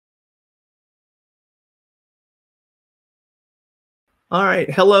All right.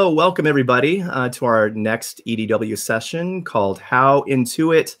 Hello. Welcome, everybody, to our next EDW session called How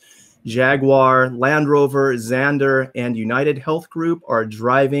Intuit, Jaguar, Land Rover, Xandr, and UnitedHealth Group are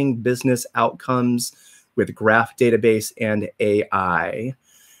driving business outcomes with graph database and AI,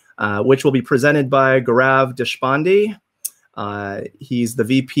 which will be presented by Gaurav Deshpande. He's the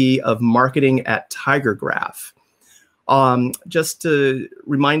VP of Marketing at TigerGraph. Just to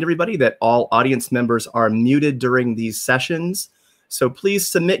remind everybody that all audience members are muted during these sessions. So please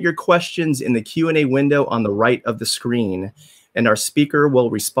submit your questions in the Q&A window on the right of the screen, and our speaker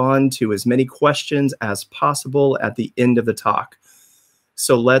will respond to as many questions as possible at the end of the talk.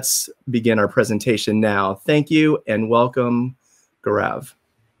 So let's begin our presentation now. Thank you and welcome, Gaurav.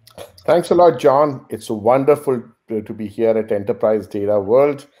 Thanks a lot, John. It's wonderful to be here at Enterprise Data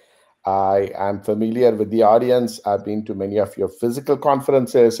World. I am familiar with the audience. I've been to many of your physical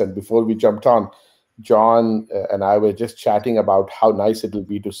conferences, and before we jumped on, John and I were just chatting about how nice it will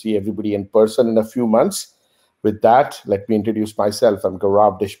be to see everybody in person in a few months. With that, let me introduce myself. I'm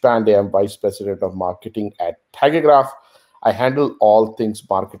Gaurav Deshpande. I'm Vice President of Marketing at TigerGraph. I handle all things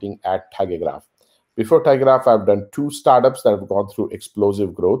marketing at TigerGraph. Before TigerGraph, I've done two startups that have gone through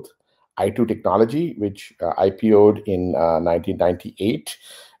explosive growth. i2 Technology, which IPO'd in 1998,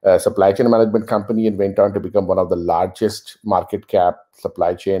 a supply chain management company, and went on to become one of the largest market cap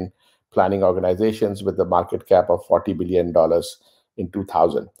supply chain planning organizations with a market cap of $40 billion in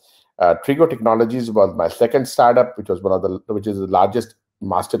 2000. Trigo Technologies was my second startup, which is the largest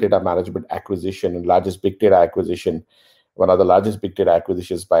master data management acquisition and largest big data acquisition, one of the largest big data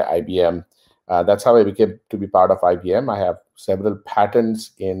acquisitions by IBM. That's how I became to be part of IBM. I have several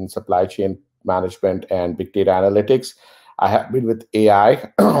patents in supply chain management and big data analytics. I have been with AI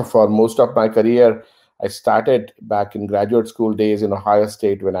for most of my career. I started back in graduate school days in Ohio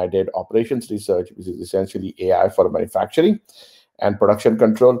State when I did operations research, which is essentially AI for manufacturing and production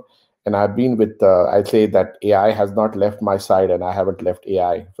control. And I've been with, I'd say that AI has not left my side, and I haven't left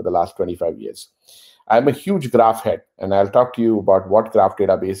AI for the last 25 years. I'm a huge graph head, and I'll talk to you about what graph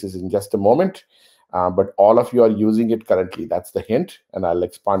database is in just a moment. But all of you are using it currently. That's the hint, and I'll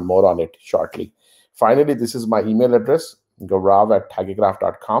expand more on it shortly. Finally, this is my email address,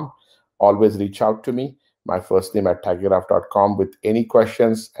 gaurav@tigergraph.com. Always reach out to me, my first name at tigergraph.com, with any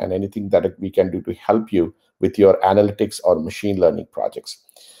questions and anything that we can do to help you with your analytics or machine learning projects.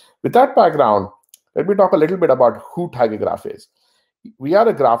 With that background, let me talk a little bit about who TigerGraph is. We are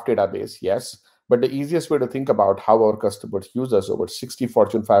a graph database, yes, but the easiest way to think about how our customers use us, over 60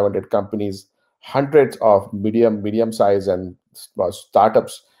 Fortune 500 companies, hundreds of medium-sized and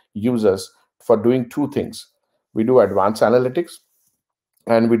startups use us for doing two things. We do advanced analytics,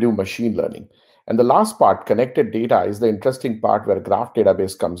 and we do machine learning. And the last part, connected data, is the interesting part where graph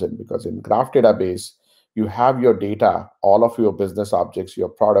database comes in, because in graph database, you have your data, all of your business objects, your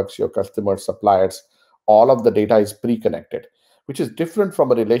products, your customers, suppliers, all of the data is pre-connected, which is different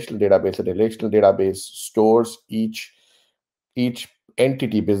from a relational database. A relational database stores each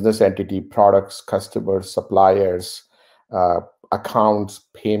entity, business entity, products, customers, suppliers, accounts,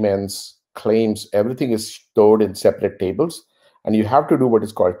 payments, claims, everything is stored in separate tables. And you have to do what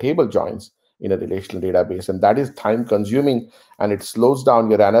is called table joins in a relational database. And that is time consuming, and it slows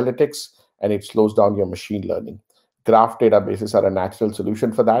down your analytics, and it slows down your machine learning. Graph databases are a natural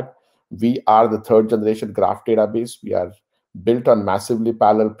solution for that. We are the third generation graph database. We are built on massively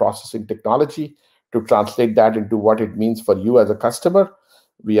parallel processing technology to translate that into what it means for you as a customer.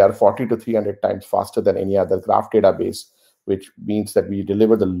 We are 40 to 300 times faster than any other graph database, which means that we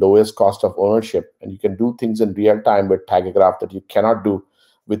deliver the lowest cost of ownership, and you can do things in real time with TigerGraph that you cannot do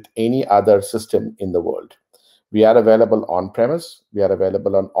with any other system in the world. We are available on-premise. We are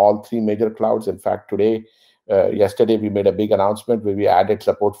available on all three major clouds. In fact, yesterday, we made a big announcement where we added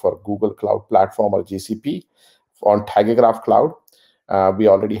support for Google Cloud Platform, or GCP, on TigerGraph Cloud. We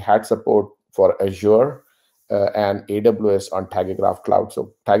already had support for Azure and AWS on TigerGraph Cloud.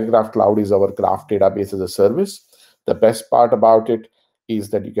 So TigerGraph Cloud is our graph database as a service. The best part about it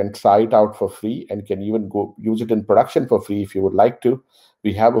is that you can try it out for free, and can even go use it in production for free if you would like to.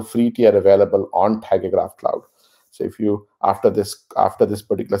 We have a free tier available on TigerGraph Cloud. So if you, after this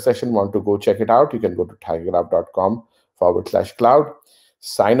particular session, want to go check it out, you can go to tigergraph.com/cloud,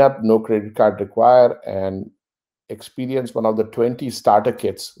 sign up, no credit card required, and experience one of the 20 starter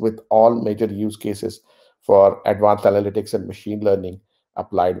kits with all major use cases for advanced analytics and machine learning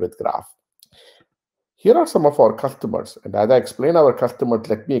applied with graph. Here are some of our customers. And as I explain our customers,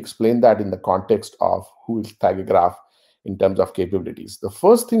 let me explain that in the context of who is TigerGraph in terms of capabilities. The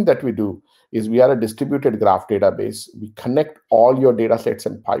first thing that we do is we are a distributed graph database. We connect all your data sets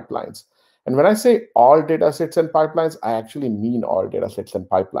and pipelines. And when I say all data sets and pipelines, I actually mean all data sets and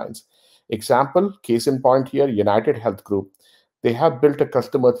pipelines. Example, case in point here, UnitedHealth Group. They have built a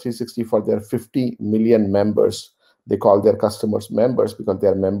customer 360 for their 50 million members. They call their customers members because they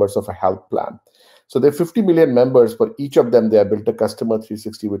are members of a health plan. So there are 50 million members. For each of them, they have built a customer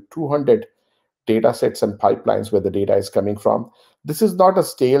 360 with 200 data sets and pipelines where the data is coming from. This is not a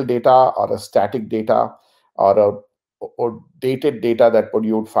stale data or a static data or dated data that what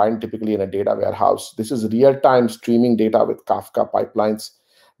you would find typically in a data warehouse. This is real-time streaming data with Kafka pipelines.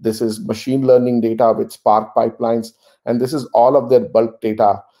 This is machine learning data with Spark pipelines. And this is all of their bulk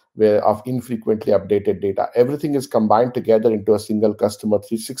data of infrequently updated data. Everything is combined together into a single customer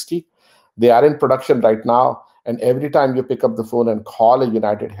 360. They are in production right now. And every time you pick up the phone and call a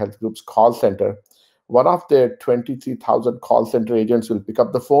UnitedHealth Group's call center, one of their 23,000 call center agents will pick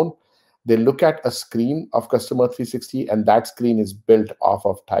up the phone. They look at a screen of customer 360, and that screen is built off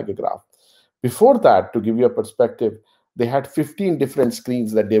of Tagegraph. Before that, to give you a perspective, they had 15 different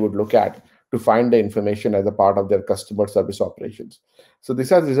screens that they would look at to find the information as a part of their customer service operations. So this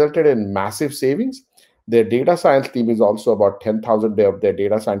has resulted in massive savings. Their data science team is also about 10,000 of their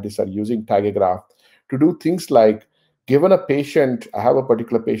data scientists are using Tagegraph to do things like, given a patient, I have a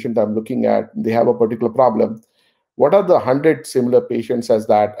particular patient I'm looking at, they have a particular problem. What are the 100 similar patients as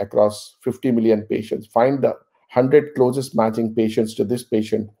that across 50 million patients? Find the 100 closest matching patients to this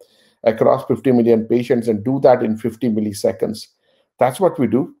patient across 50 million patients and do that in 50 milliseconds. That's what we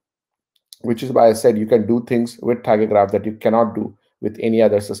do, which is why I said you can do things with Tagegraph that you cannot do with any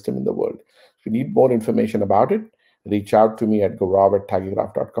other system in the world. If you need more information about it, reach out to me at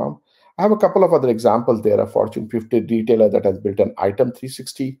gaurav@tagegraph.com. I have a couple of other examples there. A Fortune 50 retailer that has built an item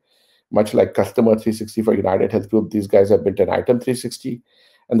 360, much like customer 360 for UnitedHealth Group. These guys have built an item 360.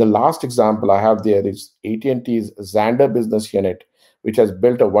 And the last example I have there is AT&T's Xandr business unit, which has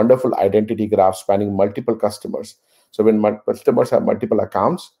built a wonderful identity graph spanning multiple customers. So when customers have multiple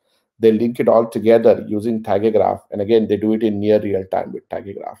accounts, they link it all together using Tagegraph. And again, they do it in near real time with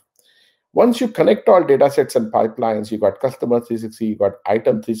Tagegraph. Once you connect all data sets and pipelines, you got customer 360, you got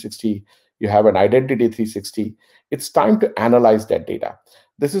item 360, you have an identity 360, it's time to analyze that data.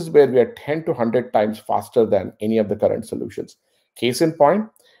 This is where we are 10 to 100 times faster than any of the current solutions. Case in point,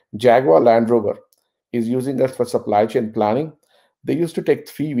 Jaguar Land Rover is using us for supply chain planning. They used to take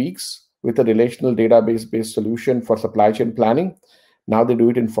 3 weeks with a relational database-based solution for supply chain planning. Now they do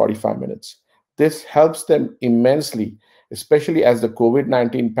it in 45 minutes. This helps them immensely, especially as the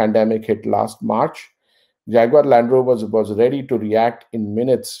COVID-19 pandemic hit last March. Jaguar Land Rover was ready to react in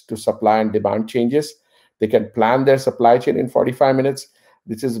minutes to supply and demand changes. They can plan their supply chain in 45 minutes.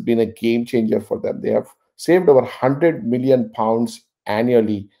 This has been a game changer for them. They have saved over 100 million pounds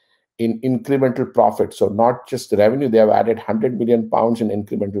annually in incremental profits. So not just revenue, they have added 100 million pounds in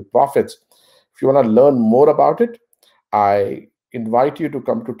incremental profits. If you want to learn more about it, I invite you to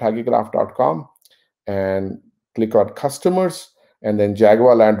come to tagegraph.com and click on customers, and then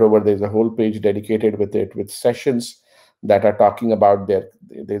Jaguar Land Rover, there's a whole page dedicated with it, with sessions that are talking about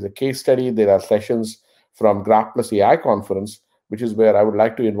there's a case study. There are sessions from Graph Plus AI conference, which is where I would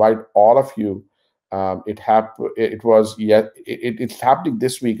like to invite all of you. It's happening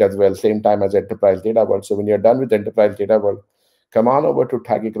this week as well, same time as Enterprise Data World. So when you're done with Enterprise Data World, come on over to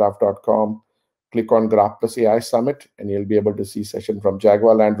tagegraph.com, click on Graph Plus AI Summit, and you'll be able to see session from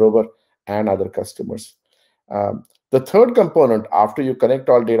Jaguar Land Rover and other customers. The third component, after you connect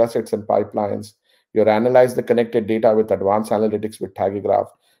all data sets and pipelines, you analyze the connected data with advanced analytics with Tagegraph.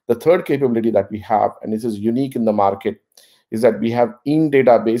 The third capability that we have, and this is unique in the market, is that we have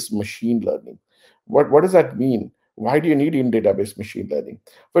in-database machine learning. What does that mean? Why do you need in-database machine learning?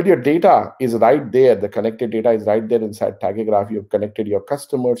 But your data is right there. The connected data is right there inside Tagegraph. You've connected your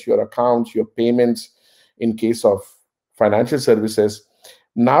customers, your accounts, your payments in case of financial services.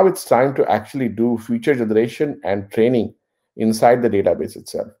 Now it's time to actually do feature generation and training inside the database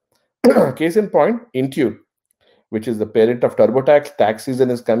itself. Case in point, Intuit, which is the parent of TurboTax. Tax season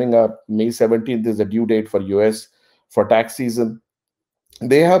is coming up. May 17th is the due date for US for tax season.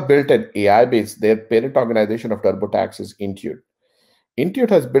 They have built an AI-based, their parent organization of TurboTax is Intuit. Intuit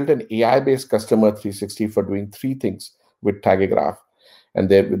has built an AI-based customer 360 for doing 3 things with Tagegraph. And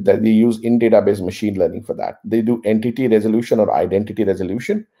they use in-database machine learning for that. They do entity resolution or identity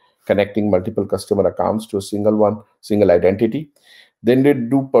resolution, connecting multiple customer accounts to a single identity. Then they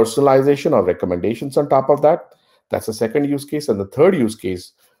do personalization or recommendations on top of that. That's the second use case. And the third use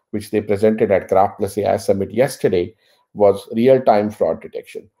case, which they presented at Graph Plus AI Summit yesterday, was real-time fraud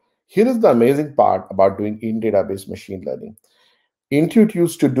detection. Here is the amazing part about doing in-database machine learning. Intuit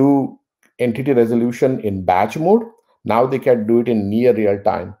used to do entity resolution in batch mode. Now they can do it in near real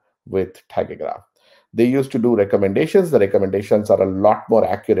time with Tagigraph. They used to do recommendations. The recommendations are a lot more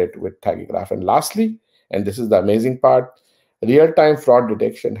accurate with Tagigraph. And lastly, and this is the amazing part, real-time fraud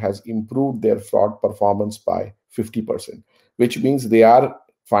detection has improved their fraud performance by 50%, which means they are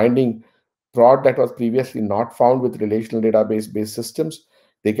finding fraud that was previously not found with relational database-based systems.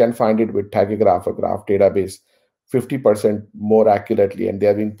 They can find it with Tagigraph, a graph database, 50% more accurately, and they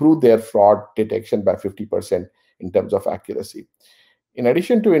have improved their fraud detection by 50% in terms of accuracy. In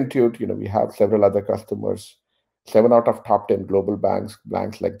addition to Intuit, we have several other customers. 7 out of top 10 global banks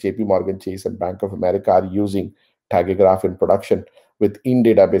like JP Morgan Chase and Bank of America are using Tagigraph in production with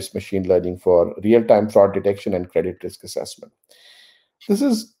in-database machine learning for real-time fraud detection and credit risk assessment. This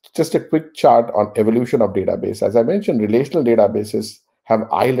is just a quick chart on evolution of database. As I mentioned, relational databases have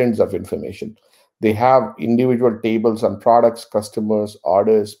islands of information. They have individual tables on products, customers,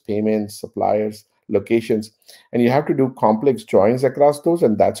 orders, payments, suppliers, locations, and you have to do complex joins across those,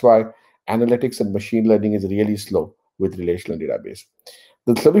 and that's why analytics and machine learning is really slow with relational database.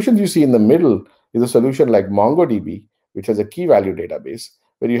 The solutions you see in the middle is a solution like MongoDB, which has a key value database,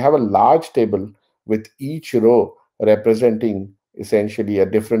 where you have a large table with each row representing essentially a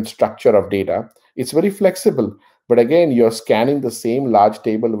different structure of data. It's very flexible, but again, you're scanning the same large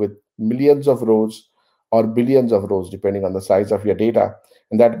table with millions of rows or billions of rows, depending on the size of your data.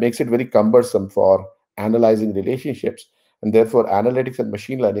 And that makes it very cumbersome for analyzing relationships. And therefore, analytics and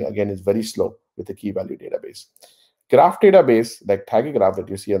machine learning, again, is very slow with the key value database. Graph database, like Tagigraph that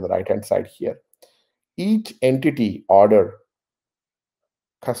you see on the right-hand side here, each entity, order,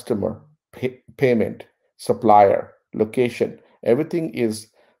 customer, payment, supplier, location, everything is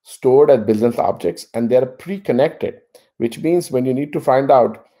stored as business objects, and they're pre-connected, which means when you need to find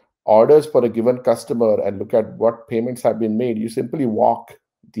out orders for a given customer and look at what payments have been made, you simply walk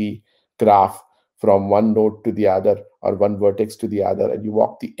the graph from one node to the other or one vertex to the other, and you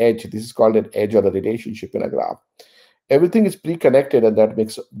walk the edge. This is called an edge or a relationship in a graph. Everything is pre-connected, and that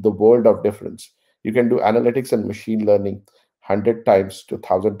makes the world of difference. You can do analytics and machine learning 100 times to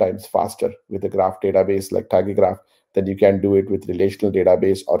 1,000 times faster with a graph database like Tagigraph than you can do it with relational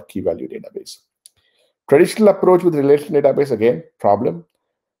database or key value database. Traditional approach with relational database, again, problem,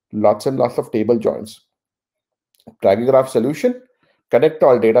 lots and lots of table joins. Tagigraph solution, connect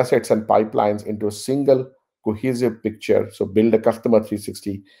all data sets and pipelines into a single cohesive picture. So build a customer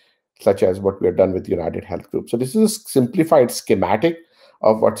 360, such as what we have done with UnitedHealth Group. So this is a simplified schematic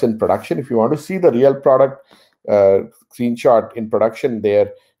of what's in production. If you want to see the real product screenshot in production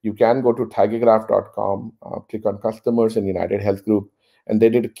there, you can go to tagigraph.com, click on customers and UnitedHealth Group, and they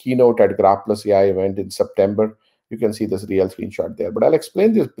did a keynote at Graph Plus AI event in September. You can see this real screenshot there, but I'll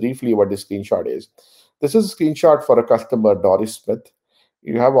explain this briefly what this screenshot is. This is a screenshot for a customer, Doris Smith.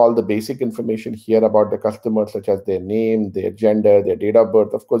 You have all the basic information here about the customer, such as their name, their gender, their date of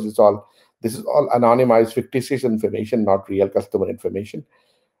birth. Of course, this is all anonymized, fictitious information, not real customer information.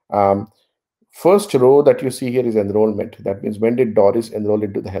 First row that you see here is enrollment. That means when did Doris enroll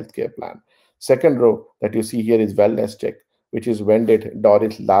into the healthcare plan? Second row that you see here is wellness check, which is when did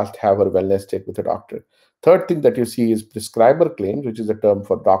Doris last have her wellness check with a doctor. Third thing that you see is prescriber claims, which is a term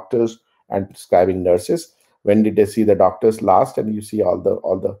for doctors and prescribing nurses. When did they see the doctors last? And you see all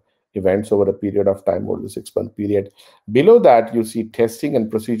the events over a period of time, over the 6-month period. Below that, you see testing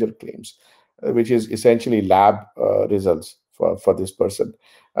and procedure claims, which is essentially lab results for this person.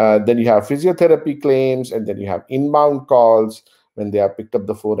 Then you have physiotherapy claims, and then you have inbound calls when they have picked up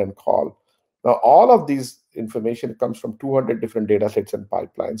the phone and call. Now, all of these information comes from 200 different data sets and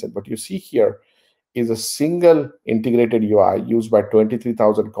pipelines. And what you see here is a single integrated UI used by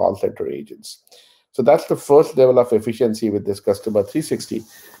 23,000 call center agents. So that's the first level of efficiency with this customer 360.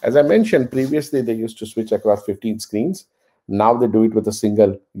 As I mentioned previously, they used to switch across 15 screens. Now they do it with a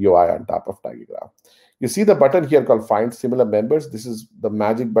single UI on top of Tagigraph. You see the button here called Find Similar Members. This is the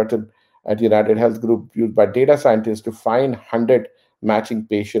magic button at UnitedHealth Group used by data scientists to find 100 matching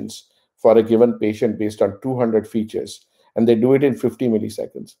patients for a given patient based on 200 features. And they do it in 50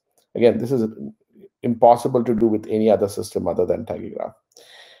 milliseconds. Again, this is impossible to do with any other system other than Tagigraph.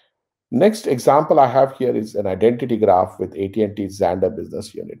 Next example I have here is an identity graph with AT&T Xandr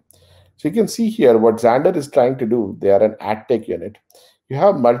business unit. So you can see here what Xandr is trying to do. They are an AdTech unit. You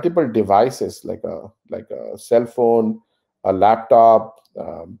have multiple devices like a cell phone, a laptop,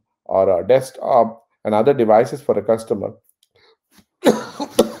 or a desktop, and other devices for a customer.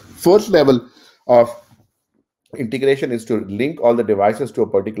 First level of integration is to link all the devices to a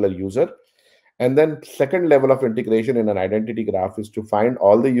particular user. And then second level of integration in an identity graph is to find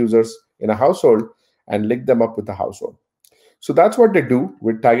all the users in a household and link them up with the household. So that's what they do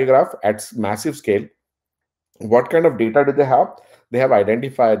with Tagigraph at massive scale. What kind of data do they have? They have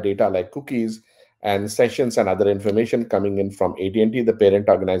identified data like cookies and sessions and other information coming in from AT&T, the parent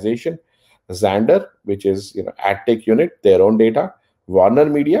organization, Xandr, which is AdTech unit, their own data, Warner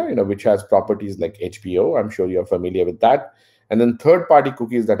Media, which has properties like HBO. I'm sure you're familiar with that. And then third-party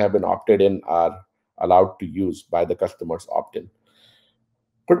cookies that have been opted in are allowed to use by the customers opt-in.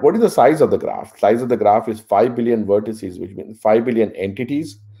 But what is the size of the graph? Size of the graph is 5 billion vertices, which means 5 billion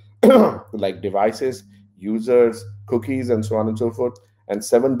entities like devices, users, cookies, and so on and so forth, and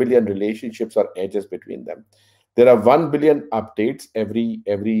 7 billion relationships or edges between them. There are 1 billion updates every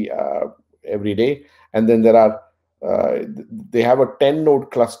day, and then there are they have a 10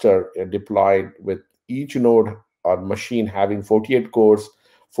 node cluster deployed with each node or machine having 48 cores,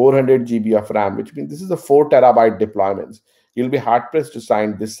 400 GB of RAM, which means this is a 4 terabyte deployments. You'll be hard pressed to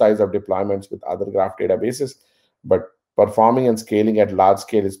find this size of deployments with other graph databases, but performing and scaling at large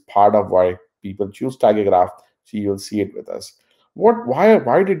scale is part of why people choose Tigergraph. So you'll see it with us.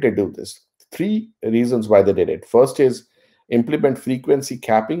 Why did they do this? Three reasons why they did it. First is implement frequency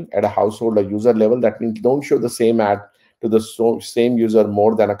capping at a household or user level. That means don't show the same ad to the same user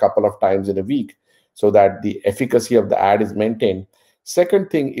more than a couple of times in a week, so that the efficacy of the ad is maintained. Second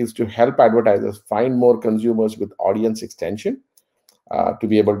thing is to help advertisers find more consumers with audience extension, to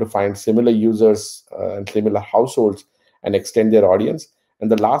be able to find similar users and similar households and extend their audience.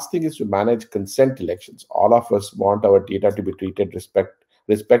 And the last thing is to manage consent elections. All of us want our data to be treated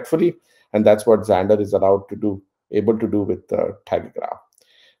respectfully, and that's what Xandr is able to do with Tigergraph.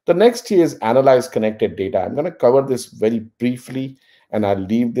 The next is analyze connected data. I'm going to cover this very briefly, and I'll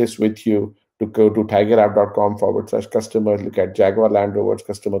leave this with you to go to tigergraph.com/customers, look at Jaguar Land Rover's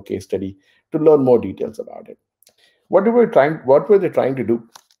customer case study to learn more details about it. What were they trying to do?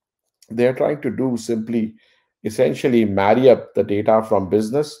 They're trying to do simply, essentially marry up the data from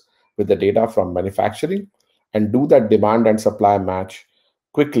business with the data from manufacturing and do that demand and supply match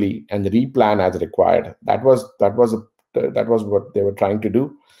quickly and replan as required. That was what they were trying to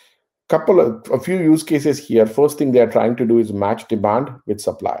do. A few use cases here. First thing they are trying to do is match demand with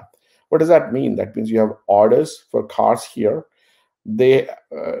supply. What does that mean? That means you have orders for cars here.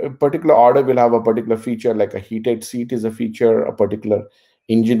 A particular order will have a particular feature, like a heated seat is a feature, a particular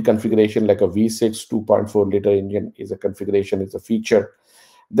engine configuration like a V6 2.4 liter engine is a configuration, is a feature.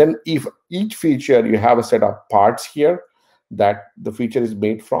 Then if each feature you have a set of parts here that the feature is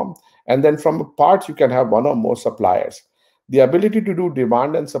made from, and then from parts you can have one or more suppliers. The ability to do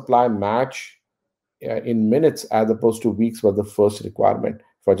demand and supply match in minutes as opposed to weeks was the first requirement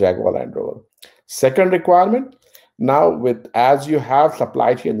for Jaguar Land Rover. Second requirement, now with as you have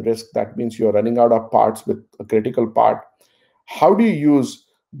supply chain risk, that means you're running out of parts with a critical part. How do you use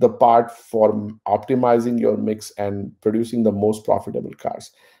the part for optimizing your mix and producing the most profitable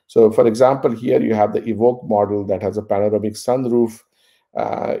cars? So for example, here you have the Evoque model that has a panoramic sunroof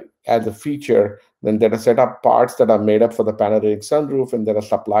as a feature. Then there are set up parts that are made up for the panoramic sunroof, and there are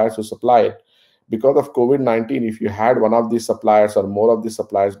suppliers who supply it. Because of COVID-19, if you had one of these suppliers or more of these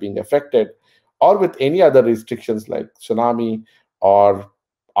suppliers being affected, or with any other restrictions like tsunami or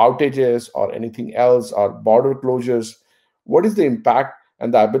outages or anything else or border closures, what is the impact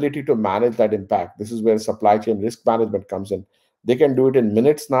and the ability to manage that impact? This is where supply chain risk management comes in. They can do it in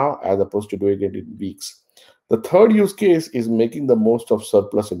minutes now as opposed to doing it in weeks. The third use case is making the most of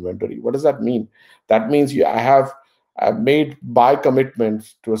surplus inventory. What does that mean? That means I've made buy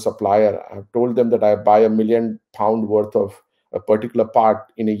commitments to a supplier. I've told them that I buy £1 million worth of a particular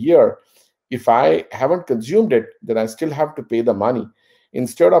part in a year. If I haven't consumed it, then I still have to pay the money.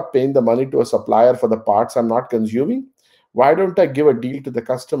 Instead of paying the money to a supplier for the parts I'm not consuming, why don't I give a deal to the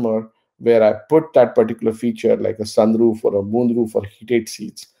customer where I put that particular feature like a sunroof or a moonroof or heated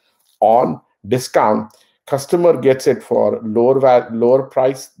seats on discount? Customer gets it for lower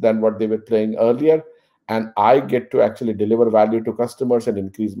price than what they were paying earlier, and I get to actually deliver value to customers and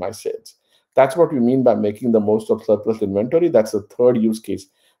increase my sales. That's what we mean by making the most of surplus inventory. That's the third use case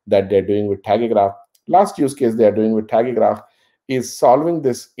that they're doing with Tigergraph. Last use case they're doing with Tigergraph is solving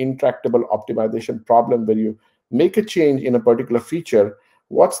this intractable optimization problem where you make a change in a particular feature.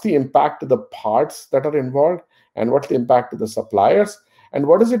 What's the impact to the parts that are involved, and what's the impact to the suppliers, and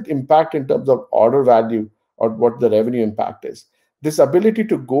what does it impact in terms of order value or what the revenue impact is? This ability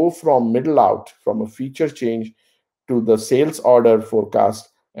to go from middle out, from a feature change to the sales order forecast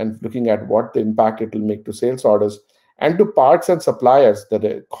and looking at what the impact it will make to sales orders, and to parts and suppliers,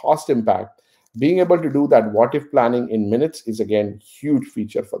 the cost impact, being able to do that what if planning in minutes is again huge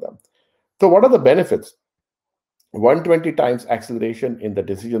feature for them. So what are the benefits? 120 times acceleration in the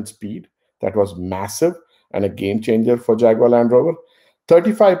decision speed. That was massive and a game changer for Jaguar Land Rover.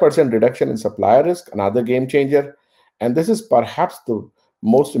 35% reduction in supplier risk, another game changer. And this is perhaps the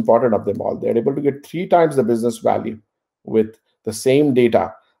most important of them all. They're able to get 3 times the business value with the same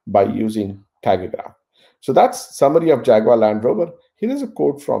data by using Tagegraph. So that's summary of Jaguar Land Rover. Here is a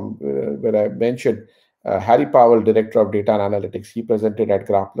quote from where I mentioned Harry Powell, Director of Data and Analytics. He presented at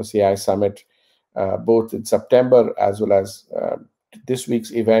Graph Plus AI Summit both in September as well as this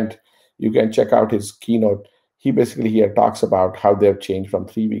week's event. You can check out his keynote. He basically here talks about how they've changed from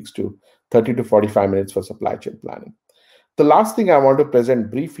 3 weeks to 30 to 45 minutes for supply chain planning. The last thing I want to present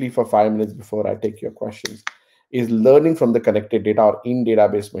briefly for 5 minutes before I take your questions is learning from the connected data or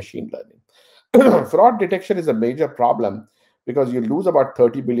in-database machine learning. Fraud detection is a major problem because you lose about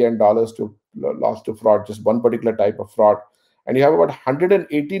 $30 billion to loss to fraud, just one particular type of fraud. And you have about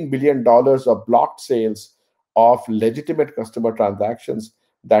 $118 billion of blocked sales of legitimate customer transactions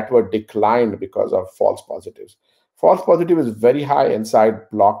that were declined because of false positives. False positive is very high inside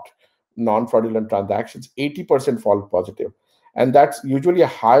blocked non-fraudulent transactions, 80% false positive. And that's usually a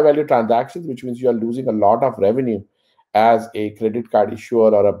high value transaction, which means you are losing a lot of revenue as a credit card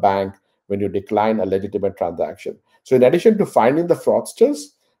issuer or a bank when you decline a legitimate transaction. So in addition to finding the fraudsters,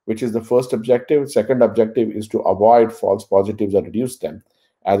 which is the first objective, second objective is to avoid false positives or reduce them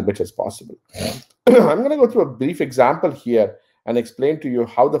as much as possible. I'm going to go through a brief example here and explain to you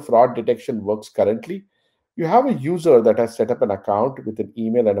how the fraud detection works currently. You have a user that has set up an account with an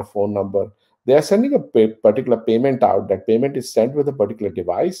email and a phone number. They are sending a particular payment out. That payment is sent with a particular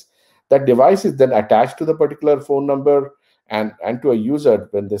device. That device is then attached to the particular phone number and to a user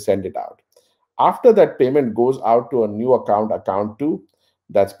when they send it out. After that payment goes out to a new account, account 2,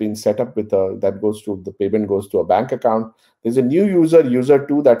 that's been set up with the payment goes to a bank account. There's a new user, user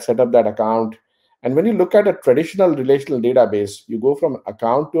 2, that set up that account. And when you look at a traditional relational database, you go from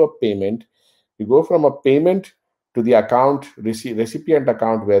account to a payment. You go from a payment to the account, recipient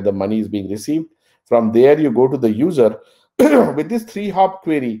account where the money is being received. From there, you go to the user with this 3-hop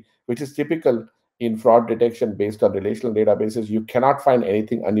query, which is typical in fraud detection based on relational databases. You cannot find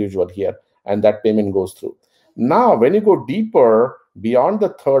anything unusual here, and that payment goes through. Now, when you go deeper beyond the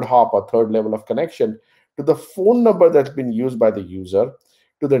 3rd hop or 3rd level of connection to the phone number that's been used by the user,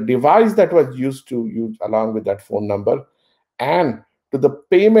 to the device that was used to use along with that phone number, and to the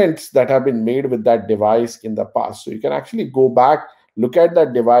payments that have been made with that device in the past. So you can actually go back, look at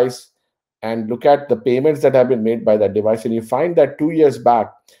that device, and look at the payments that have been made by that device. And you find that 2 years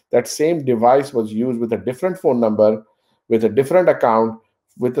back, that same device was used with a different phone number, with a different account,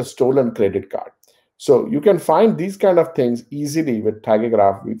 with a stolen credit card. So you can find these kind of things easily with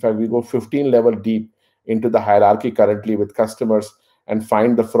Tagegraph. In fact, we go 15 level deep into the hierarchy currently with customers and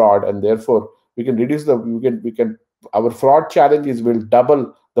find the fraud. And therefore, we can reduce our fraud challenges will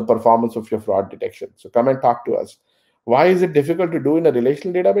double the performance of your fraud detection. So come and talk to us. Why is it difficult to do in a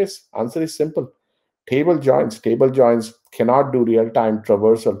relational database? Answer is simple. Table joins. Table joins cannot do real-time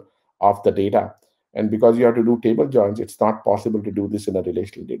traversal of the data. And because you have to do table joins, it's not possible to do this in a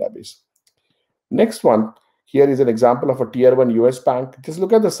relational database. Next one, here is an example of a tier 1 US bank. Just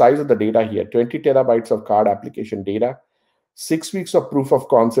look at the size of the data here, 20 terabytes of card application data, 6 weeks of proof of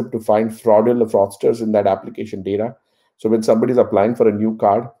concept to find fraudsters in that application data. So when somebody is applying for a new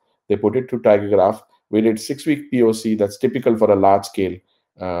card, they put it to Tagegraph. We did 6-week POC. That's typical for a large scale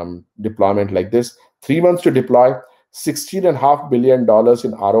deployment like this. 3 months to deploy, $16.5 billion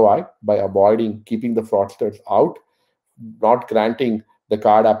in ROI by keeping the fraudsters out, not granting the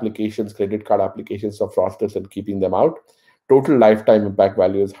card applications, credit card applications of fraudsters and keeping them out. Total lifetime impact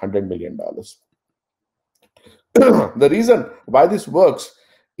value is $100 million. The reason why this works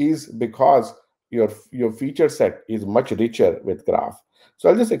is because your feature set is much richer with Graph. So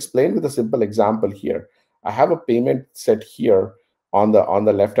I'll just explain with a simple example here. I have a payment set here on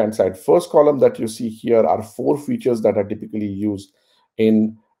the left-hand side. First column that you see here are 4 features that are typically used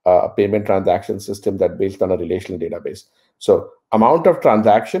in a payment transaction system that based on a relational database. So amount of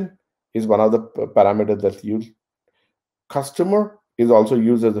transaction is one of the parameters that's used. Customer is also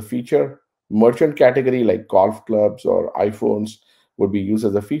used as a feature. Merchant category like golf clubs or iPhones would be used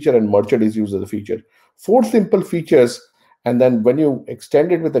as a feature, and merchant is used as a feature. 4 simple features, and then when you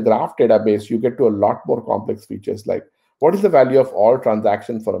extend it with the Graph database, you get to a lot more complex features like what is the value of all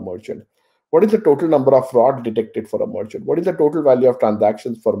transactions for a merchant? What is the total number of fraud detected for a merchant? What is the total value of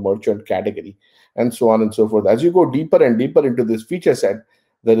transactions for merchant category? And so on and so forth. As you go deeper and deeper into this feature set,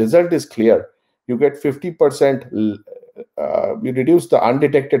 the result is clear. You get 50%, you reduce the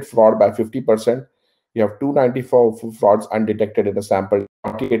undetected fraud by 50%. You have 294 frauds undetected in a sample,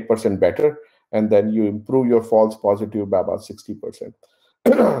 48% better. And then you improve your false positive by about 60%.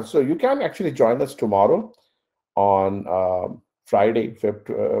 So you can actually join us tomorrow on Friday,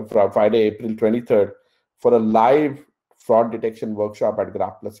 April 23rd, for a live fraud detection workshop at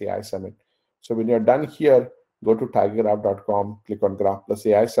Graph Plus AI Summit. So when you're done here, go to tigergraph.com, click on Graph Plus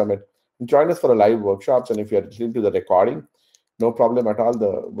AI Summit, and join us for a live workshops. And if you're listening to the recording, no problem at all.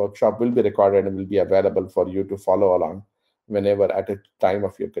 The workshop will be recorded and will be available for you to follow along whenever at a time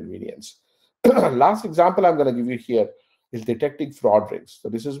of your convenience. Last example I'm going to give you here is detecting fraud rings. So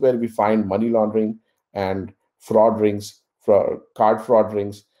this is where we find money laundering and fraud rings, card fraud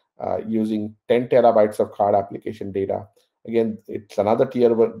rings, using 10 terabytes of card application data. Again, it's another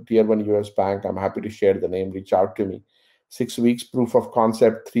tier one US bank. I'm happy to share the name. Reach out to me. 6 weeks proof of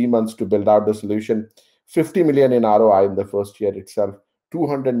concept, 3 months to build out the solution, 50 million in ROI in the first year itself,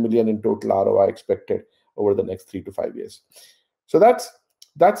 200 million in total ROI expected over the next 3 to 5 years. So that's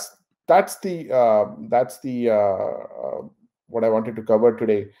the what I wanted to cover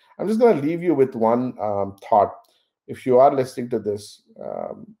today. I'm just going to leave you with one thought. If you are listening to this,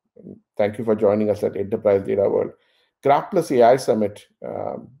 thank you for joining us at Enterprise Data World. Graph Plus AI Summit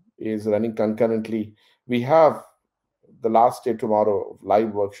is running concurrently. We have the last day tomorrow of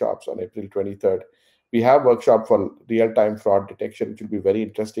live workshops on April 23rd. We have workshop for real-time fraud detection, which will be very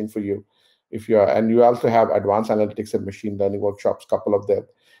interesting for you. And you also have advanced analytics and machine learning workshops, couple of them.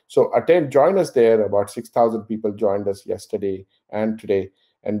 So join us there. About 6,000 people joined us yesterday and today,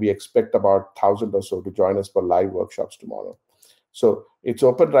 and we expect about 1,000 or so to join us for live workshops tomorrow. So it's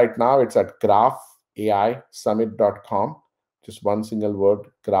open right now. It's at graphAIsummit.com. Just one single word,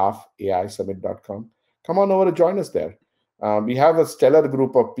 graphAIsummit.com. Come on over to join us there. We have a stellar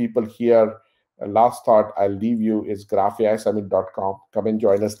group of people here. Last thought I'll leave you is graphAIsummit.com. Come and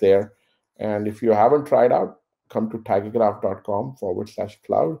join us there. And if you haven't tried out, come to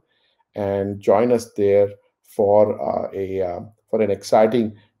tigergraph.com/cloud and join us there for an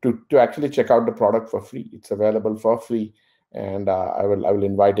exciting to actually check out the product for free. It's available for free, and I will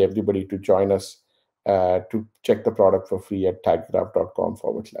invite everybody to join us to check the product for free at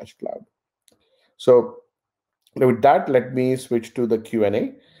tigergraph.com/cloud. So with that, let me switch to the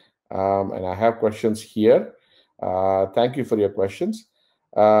Q&A, and I have questions here. Thank you for your questions.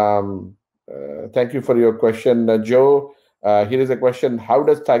 Thank you for your question, Joe. Here is a question. How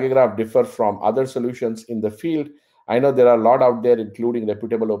does TigerGraph differ from other solutions in the field? I know there are a lot out there, including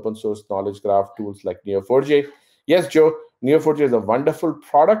reputable open source knowledge graph tools like Neo4j. Yes, Joe, Neo4j is a wonderful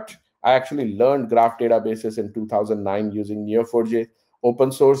product. I actually learned graph databases in 2009 using Neo4j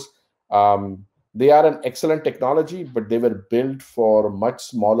open source. They are an excellent technology, but they were built for much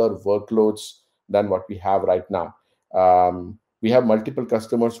smaller workloads than what we have right now. We have multiple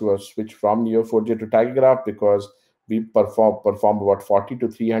customers who have switched from Neo4j to TigerGraph because we perform about 40 to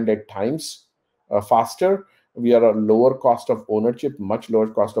 300 times faster. We are a lower cost of ownership, much lower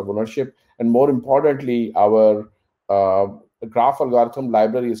cost of ownership. And more importantly, our graph algorithm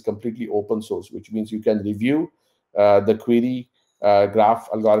library is completely open source, which means you can review the query graph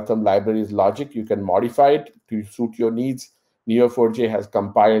algorithm library's logic. You can modify it to suit your needs. Neo4j has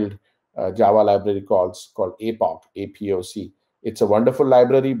compiled Java library called APOC, APOC. It's a wonderful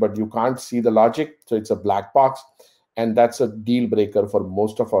library, but you can't see the logic, so it's a black box. And that's a deal breaker for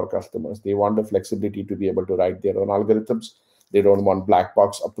most of our customers. They want the flexibility to be able to write their own algorithms. They don't want black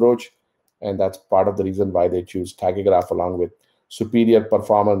box approach. And that's part of the reason why they choose TigerGraph along with superior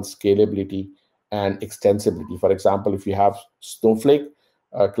performance, scalability, and extensibility. For example, if you have Snowflake,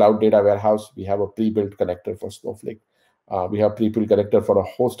 cloud data warehouse, we have a pre-built connector for Snowflake. We have pre-built connector for a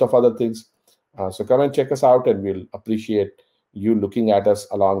host of other things. So come and check us out, and we'll appreciate you looking at us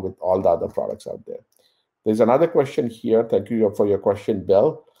along with all the other products out there. There's another question here. Thank you for your question,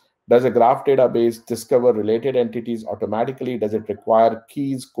 Bill. Does a graph database discover related entities automatically? Does it require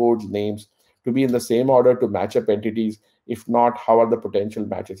keys, codes, names to be in the same order to match up entities? If not, how are the potential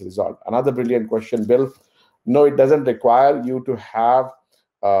matches resolved? Another brilliant question, Bill. No, it doesn't require you to have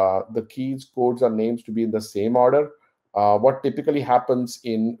the keys, codes, or names to be in the same order. What typically happens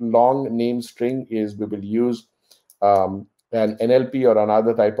in long name string is we will use an NLP or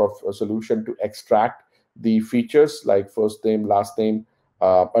another type of solution to extract the features like first name, last name,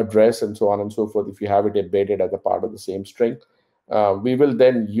 address, and so on and so forth. If you have it embedded as a part of the same string, we will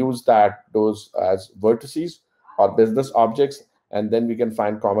then use those as vertices or business objects, and then we can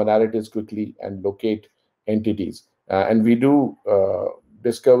find commonalities quickly and locate entities. And we do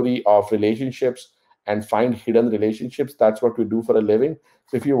discovery of relationships and find hidden relationships. That's what we do for a living.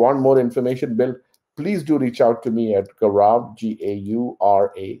 So if you want more information, Bill, please do reach out to me at Gaurav,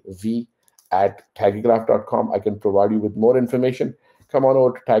 Gaurav, at tigergraph.com. I can provide you with more information. Come on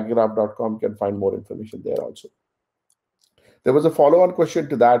over to tigergraph.com. You can find more information there also. There was a follow-on question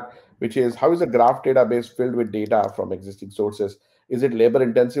to that. which is how is a graph database filled with data from existing sources? Is it labor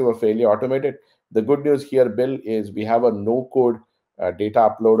intensive or fairly automated? The good news here, Bill, is we have a no-code data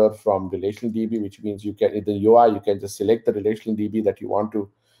uploader from relational DB, which means you can in the UI you can just select the relational DB that you want to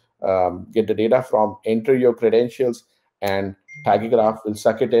get the data from, enter your credentials, and Tagigraph will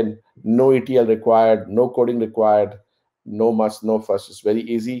suck it in. No ETL required, no coding required, no muss, no fuss. It's very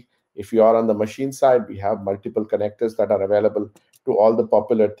easy. If you are on the machine side, we have multiple connectors that are available to all the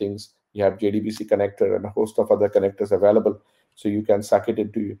popular things. You have JDBC connector and a host of other connectors available. So you can suck it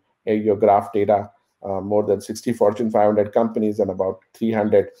into your graph data. More than 60 Fortune 500 companies and about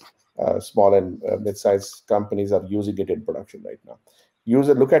 300 small and mid-sized companies are using it in production right now.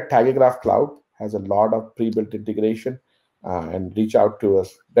 Look at Tagigraph Cloud, has a lot of pre-built integration, and reach out to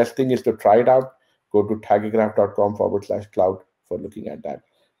us. Best thing is to try it out. Go to tagigraph.com/cloud for looking at that.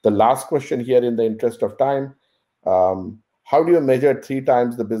 The last question here in the interest of time, how do you measure 3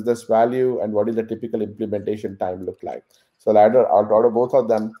 times the business value, and what is the typical implementation time look like? So I'll order both of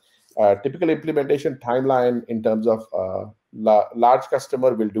them. Typical implementation timeline in terms of large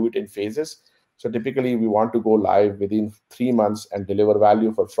customer will do it in phases. So typically we want to go live within 3 months and deliver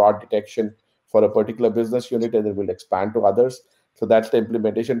value for fraud detection for a particular business unit, and it will expand to others. So that's the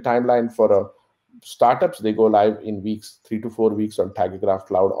implementation timeline. For startups, they go live in weeks, 3 to 4 weeks on Tagigraph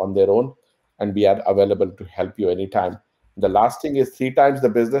Cloud on their own, and we are available to help you anytime. The last thing is 3 times the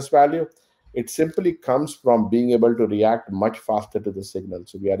business value. It simply comes from being able to react much faster to the signal.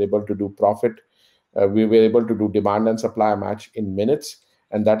 So we are able to do profit. We were able to do demand and supply match in minutes,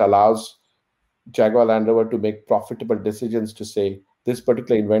 and that allows Jaguar Land Rover to make profitable decisions to say, this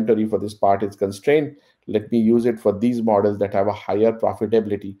particular inventory for this part is constrained. Let me use it for these models that have a higher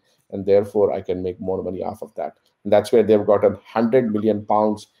profitability, and therefore I can make more money off of that. And that's where they've got £100 million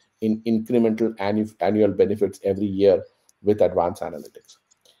in incremental annual benefits every year with advanced analytics.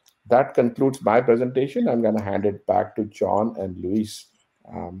 That concludes my presentation. I'm going to hand it back to John and Luis.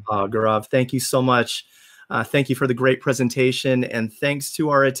 Gaurav, thank you so much. Thank you for the great presentation, and thanks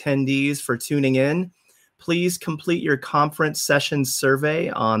to our attendees for tuning in. Please complete your conference session survey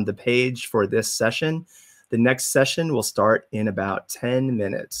on the page for this session. The next session will start in about 10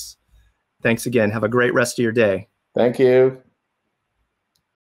 minutes. Thanks again. Have a great rest of your day. Thank you.